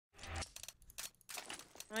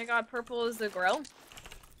Oh my god, purple is the grill?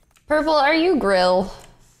 Purple, are you grill?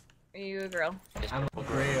 Are you a grill? I'm a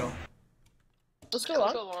grill. Let's go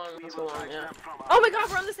on. Let's go on, yeah. Oh my god,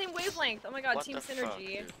 we're on the same wavelength. Oh my god, What team the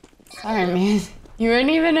synergy. fuck, Sorry, man. You weren't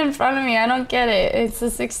even in front of me. I don't get it. It's a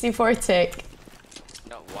 64 tick.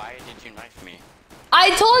 No, why did you knife me? I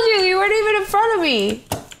told you, you weren't even in front of me.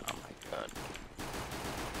 Oh my god.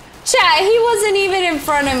 Chat, he wasn't even in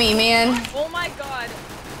front of me, man. Oh my god.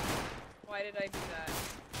 Why did I do that?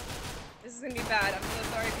 This is gonna be bad. I'm so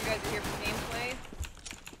sorry if you guys are here for gameplay.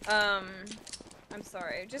 I'm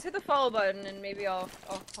sorry. Just hit the follow button and maybe I'll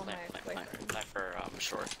call my boyfriend. Knife for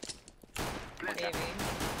short. Maybe.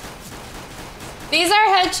 These are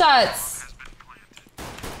headshots.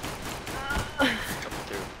 Coming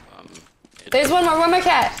through. There's one more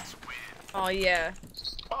cat. Oh yeah.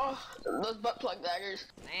 Oh, those butt plug daggers.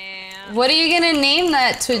 Man. What are you gonna name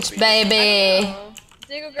that, Twitch baby?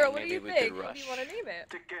 Diego girl, what do you Maybe we think? could What do you want to name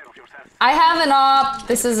it? I have an op.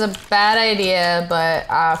 This is a bad idea, but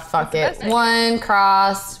fuck it. Best idea. 1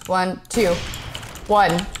 cross, 1, 2, 1.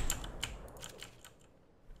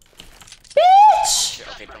 Bitch! Shit,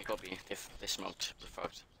 okay, don't go B. They smoked. They're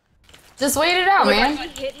fucked. Just wait it out, Oh my man. god,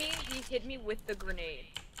 he hit me with the grenade.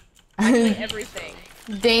 Actually, everything.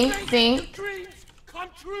 Dink, dink. Come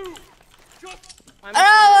true.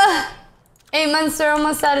 Oh! Hey, Monster,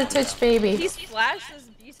 almost out of Twitch, baby. He's flashed this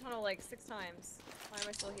B tunnel like 6 times. Why am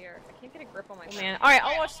I still here? I can't get a grip on my man. Alright,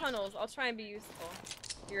 I'll watch tunnels. I'll try and be useful.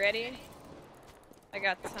 You ready? I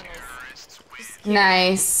got the tunnels.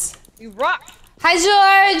 Nice. You rock! Hi,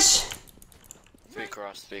 George! 3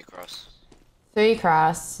 cross, 3 cross. 3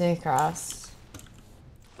 cross, 3 cross.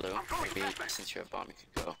 Blue, maybe since you have bomb, you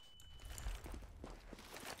could go.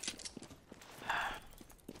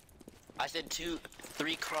 I said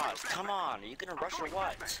 3 cross. Come on, are you gonna rush or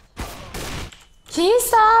what? Can you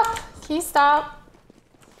stop? Can you stop?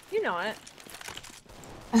 You know it.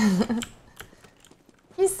 Can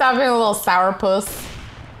you stop being a little sourpuss?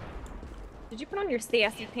 Did you put on your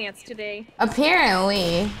sassy pants today?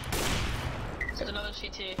 Apparently. There's another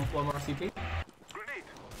CT. One more CT.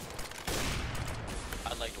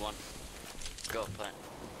 I'd like one. Go, plant.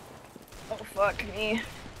 Oh fuck me.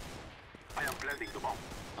 I am planting the bomb.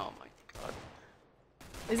 Oh my god.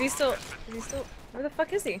 Is he still where the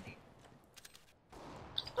fuck is he? He's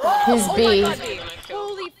Oh B. my god, B.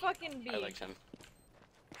 Holy fucking B. I liked him.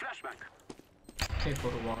 Flashback. Can't go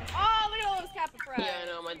to one. Oh, look at all those Kappa fries. Yeah, I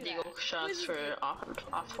know, my deagle shots for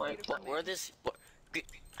off-white. Where this...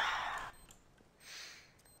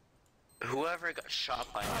 Whoever got shot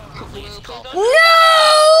by him, please call him No way!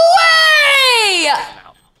 out,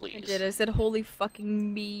 I please. did. I said holy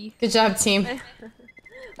fucking B. Good job, team.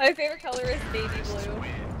 My favorite color is navy blue.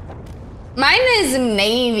 Mine is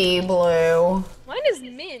navy blue. Mine is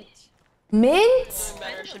mint. Mint?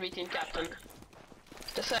 Better should be team captain.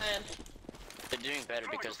 Just saying. They're doing better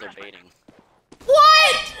because they're baiting.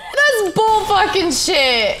 What? That's bull fucking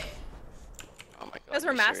shit. Oh my god. Because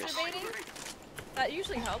we're are you serious? masturbating? That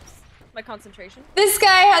usually helps. My concentration. This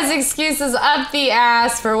guy has excuses up the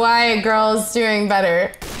ass for why a girl's doing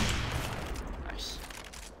better. Nice.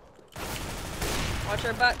 Watch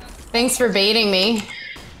our butt. Thanks for baiting me.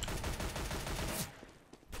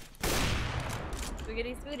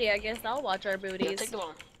 Spoogity spoody, I guess I'll watch our Yeah, booties. take the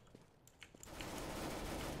bomb.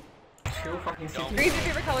 2 fucking CT. Green's your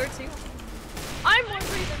favorite color too? I'm more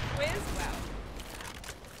green than Quiz? Wow.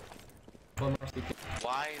 One more CT.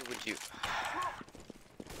 Why would you...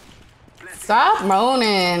 Stop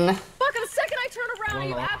moaning. Fuck, the second I turn around, One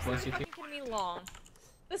you long, absolutely one CT. fucking kidding me long.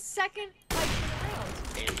 The second I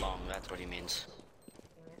turn A long, that's what he means.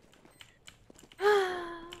 around.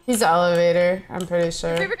 He's elevator, I'm pretty Your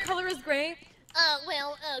sure. favorite color is gray?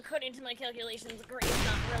 Well, according to my calculations, gray is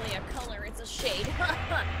not really a color, it's a shade.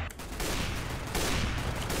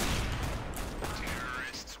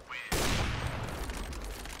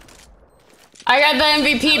 I got the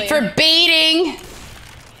MVP Hell yeah. for baiting.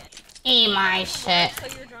 Eat my shit. So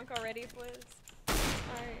you're drunk already, Quiz?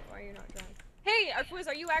 Why are you not drunk? Hey, Quiz,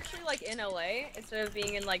 are you actually like in LA instead of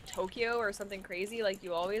being in like Tokyo or something crazy like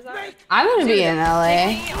you always are? I'm gonna be in Take LA.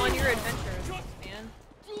 me on your adventures, man.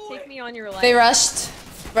 Take me on your life. They rushed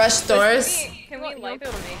doors. Can we like be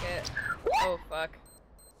able to make it? Oh fuck.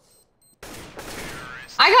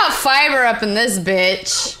 I got fiber up in this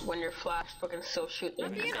bitch. When you're flash, fucking still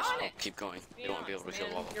shooting. Being Yes, honest. keep going. Be You don't want to be able to honest, kill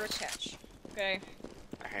man. wobble. You're a catch. Okay.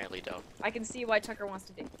 I highly doubt. I can see why Tucker wants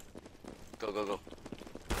to date. Go, go, go.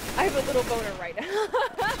 I have a little boner right now.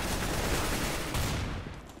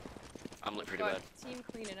 I'm lit pretty Fuck, bad. team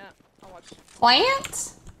cleaning up. I'll watch.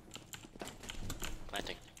 Plant?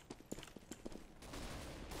 Planting.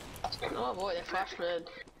 Oh boy, they flashed mid.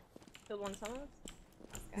 Killed one summons.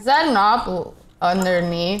 Is that an op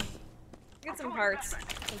underneath? Get some hearts.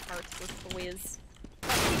 Some hearts with the whiz.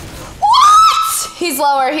 What? He's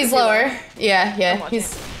lower. He's lower. Yeah, yeah.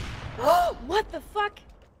 He's. What the fuck?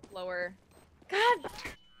 Lower. God.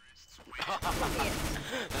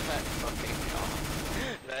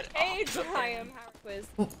 Hey, Graham. Quiz.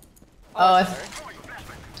 Oh.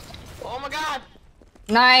 Oh my god!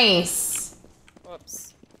 Nice.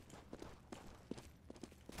 Whoops.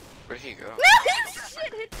 Where'd he go? No,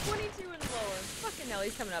 shit, hit 22 and lower. Fucking hell,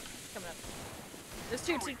 he's coming up. Coming up. There's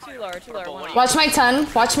two lower, two lower. One Watch my ton.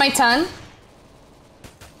 Watch my ton.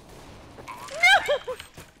 No!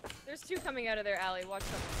 There's two coming out of their alley. Watch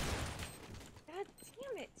them. God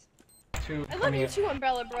damn it. Two I love coming you in. too,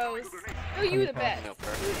 Umbrella Bros. No, you the best. No,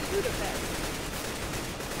 perfect. You the best.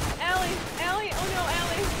 Allie, Allie, oh no,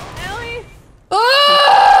 Allie, Allie.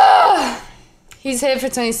 Oh! He's hit for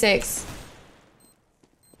 26.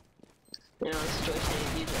 You know, it's Joyce and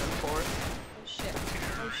DJ on 4. Oh shit,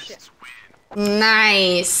 oh shit.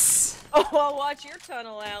 Nice. Oh, well, watch your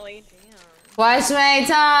tunnel, Allie. Damn. Watch my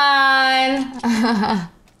ton.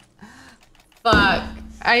 Fuck.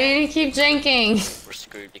 I need to keep drinking. We're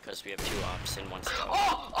screwed because we have 2 ops in one spot.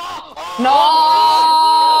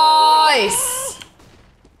 Nice.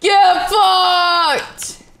 Get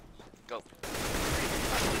fucked. Go.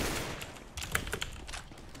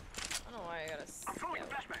 I don't know why I gotta.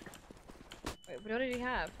 Wait, what did he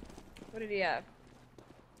have? What did he have?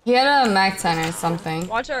 He had a mag 10 or something.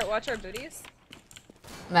 Watch our booties.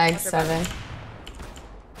 Mag 7.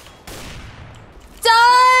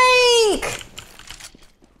 Dink!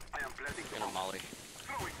 In a molly.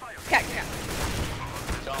 Cat, cat.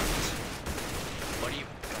 Don't. What are you?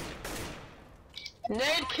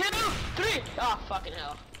 Nade kill! 3! Oh, fucking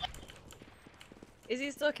hell. Is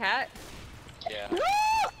he still cat? Yeah. Wait,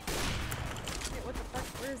 what the fuck?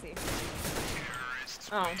 Where is he?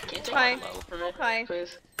 Oh, Can you take hi. one low for me, Hi.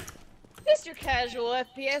 please? Mr. Casual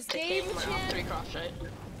FPS Take game him on chat. 3 cross, right?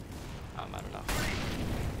 I don't know.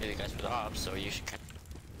 Yeah, you guys were the ops, so you should.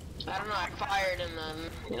 I don't know, I fired and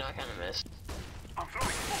then, you know, I kinda missed. I'm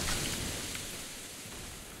throwing smoke.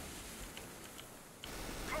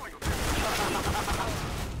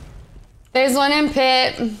 There's one in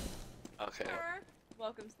pit. Okay.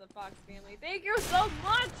 Welcome to the Fox family. Thank you so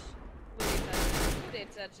much. Booty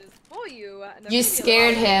touches for you. You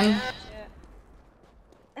scared him. Yeah.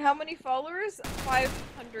 How many followers?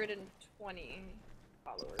 520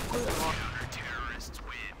 followers.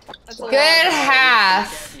 That's a lot. Good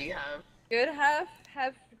half. You have. Good have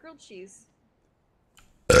grilled cheese.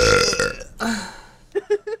 Oh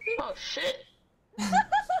shit.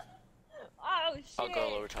 Oh shit. I'll go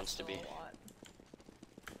lower tons to be.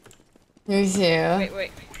 Me too.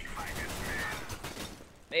 Wait.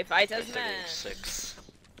 They fight as men. 6.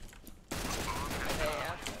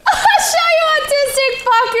 Show you autistic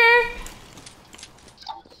fucker.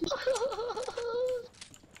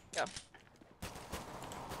 Go.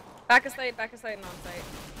 Back a sight and on sight.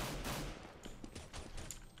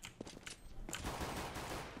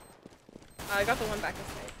 I got the one back a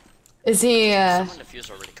sight. Is he, Someone defuse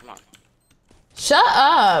already, come on. Shut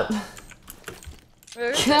up.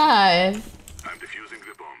 Wait, God. I'm defusing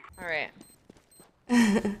the bomb. alright.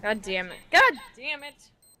 God damn it. God damn it!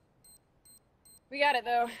 We got it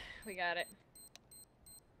though. We got it.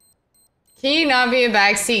 Can you not be a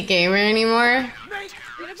backseat gamer anymore? We need to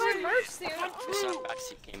buy merch soon. It's not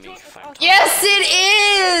backseat gaming if I'm Yes, it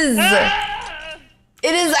is!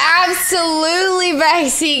 It is absolutely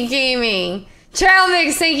backseat gaming. Trail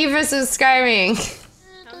Mix, thank you for subscribing.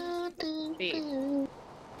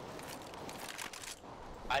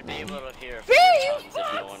 I'd be able to hear tons if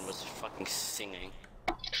no one was fucking singing.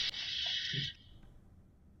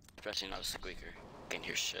 Especially not a squeaker. Can't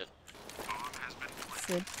hear shit.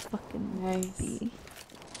 Nice.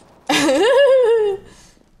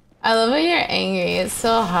 I love when you're angry. It's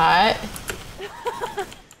so hot.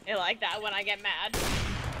 I like that when I get mad.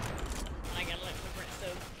 When I get a little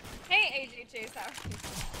aggressive. Hey, AJ Chase, how are you?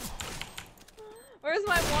 Where's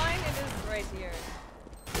my wine? It is right here.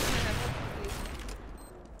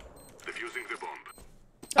 Defusing the bomb.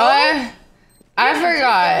 Oh, I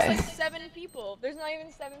forgot. There's like 7 people. There's not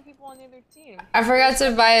even 7 people on the other team. I forgot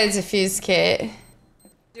to buy a diffuse kit.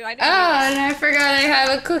 Dude, I Oh, and I forgot I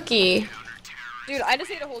have a cookie. Dude, I just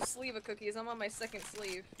ate a whole sleeve of cookies. I'm on my 2nd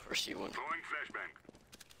sleeve. Of course you wouldn't. Throwing flashbang.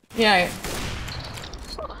 Yeah.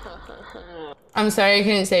 I'm sorry I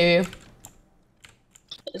couldn't save you.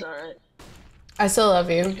 It's alright. I still love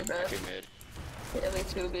you. You're bad. You're mid. Yeah, me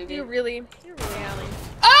too, baby. You're really Allie.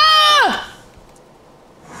 Ah!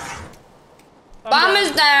 Bomb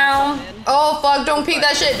is down. fuck? Don't peek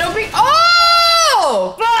that shit. Don't peek.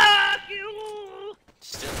 Oh! Fuck you!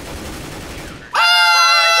 Still. Oh!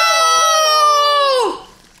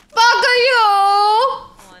 Fuck you!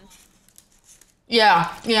 Come on.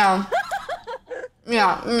 Yeah. 2004.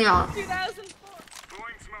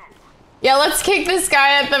 Throwing smoke. Yeah, let's kick this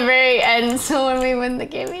guy at the very end so when we win the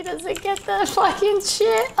game he doesn't get the fucking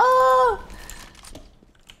shit. Oh!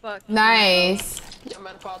 Fuck. Nice. Yeah,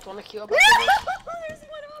 man, Pots wanna queue up. There's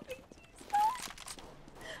one op.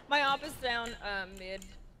 My op is down mid.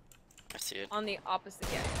 I see it. On the opposite.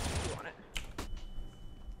 Yeah, you want it.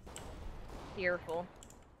 Careful.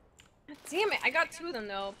 Damn it! I got 2 of them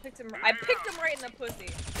though. I picked them right in the pussy.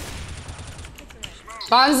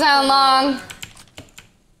 Bombs down long.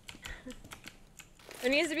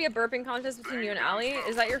 There needs to be a burping contest between you and Ali.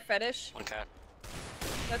 Is that your fetish? One cat.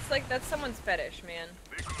 That's someone's fetish, man.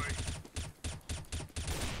 Decoy.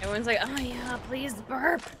 Everyone's like, oh yeah, please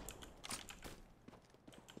burp.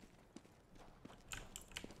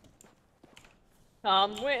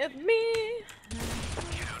 Come with me.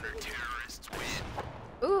 Counter-terrorists win.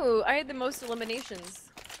 Ooh, I had the most eliminations.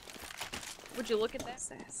 Would you look at that?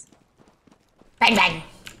 Bang bang.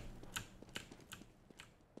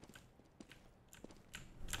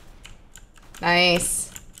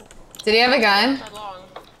 Nice. Did he have a gun? Not long.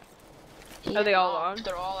 Are they all long?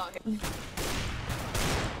 They're all out here.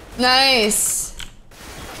 Nice.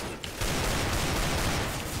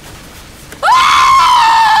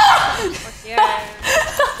 Fuck yeah.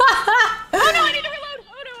 Oh no, I need to reload!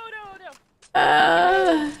 Oh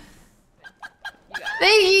no,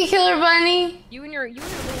 Thank you, Killer Bunny. You and your little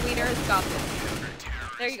wieners got this.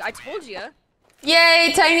 There you go. I told you.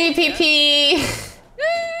 Yay, tiny PP.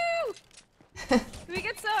 Woo! Can we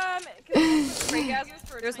get some orgasms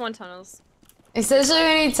for? There's 1 tunnels. Especially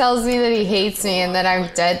when he tells me that he hates me and that I'm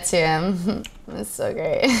dead to him. That's so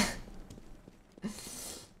great.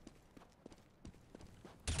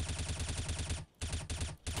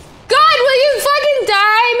 God, will you fucking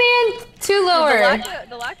die, man? Too lower.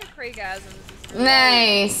 The lack of Craigasms is really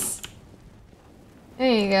Nice. There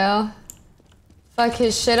you go. Fuck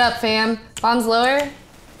his shit up, fam. Bombs lower.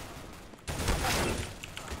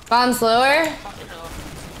 Bombs lower.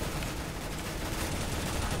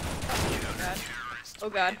 Oh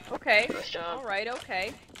god. Okay. Nice job. Alright,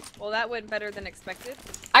 okay. Well, that went better than expected.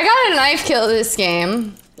 I got a knife kill this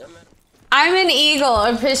game. Yeah, man. I'm an eagle.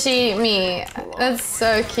 Appreciate me. That's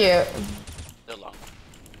so cute. Still long.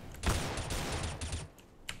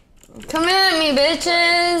 Come at me,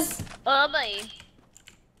 bitches. Oh boy.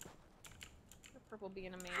 Purple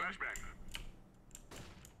being a man. Flashbang.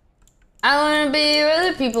 I wanna be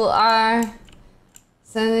where the people are.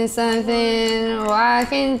 Something,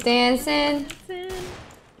 walking, dancing. Fire in the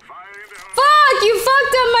hole. Fuck! You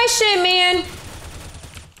fucked up my shit, man.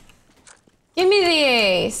 Give me the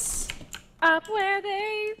ace. Up where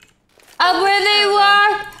they... Up where they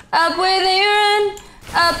walk, up where they run,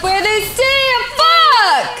 up where they stay.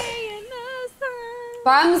 Fuck! in the sun.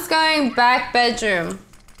 Bomb's going back bedroom.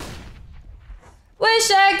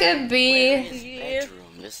 Wish I could be. His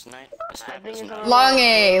bedroom this night. This night was not. Long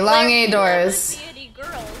A doors. City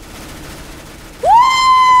girls. Woo!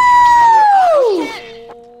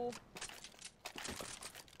 Oh.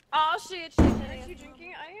 Oh shit, Are you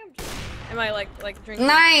drinking? I am drinking. Am I like drinking?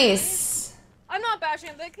 Nice. I'm not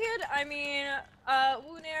bashing the kid. I mean,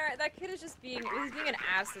 Wunair, that kid is just being an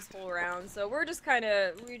ass this whole round. So we're just kind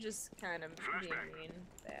of being mean.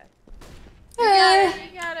 Bad.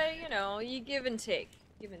 You gotta, you know, you give and take.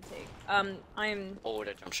 Give and take. I'm Oh, with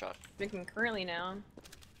a jump shot. drinking currently now.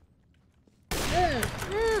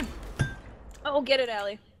 Oh, get it,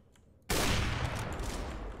 Allie.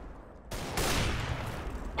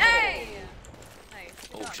 Hey! Nice.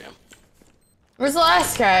 Good Oh, job. Jim. Where's the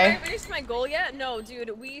last guy? Have I reached my goal yet? No, dude,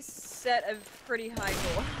 we set a pretty high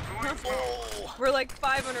goal. Oh! We're like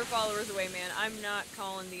 500 followers away, man. I'm not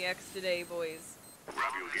calling the X today, boys.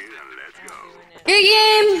 Grab your gear and let's Not go. doing it. Good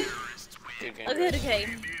game. Good game. Okay, okay.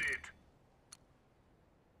 Did it.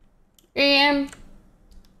 Good game.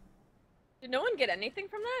 Did no one get anything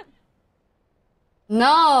from that?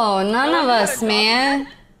 No, none No of one got us, a man.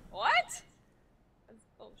 What? That's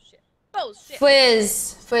bullshit. Bullshit.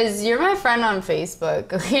 Fizz, you're my friend on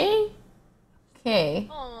Facebook, okay? Okay.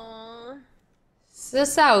 Aww. It's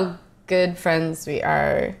just how good friends we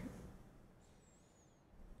are.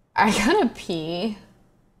 I gotta pee.